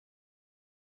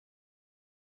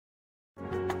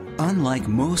Unlike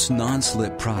most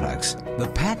non-slip products,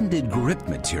 the patented Grip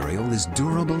material is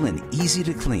durable and easy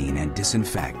to clean and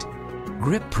disinfect.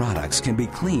 Grip products can be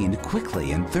cleaned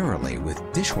quickly and thoroughly with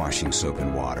dishwashing soap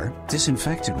and water,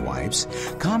 disinfectant wipes,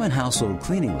 common household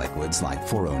cleaning liquids like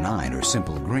 409 or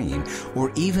Simple Green, or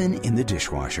even in the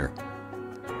dishwasher.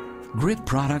 Grip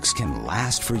products can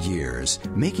last for years,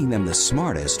 making them the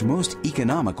smartest, most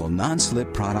economical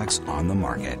non-slip products on the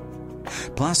market.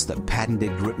 Plus, the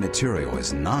patented Grip material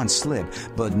is non-slip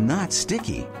but not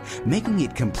sticky, making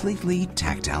it completely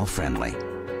tactile friendly.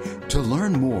 To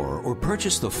learn more or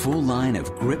purchase the full line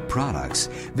of Grip products,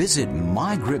 visit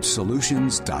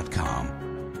mygripsolutions.com.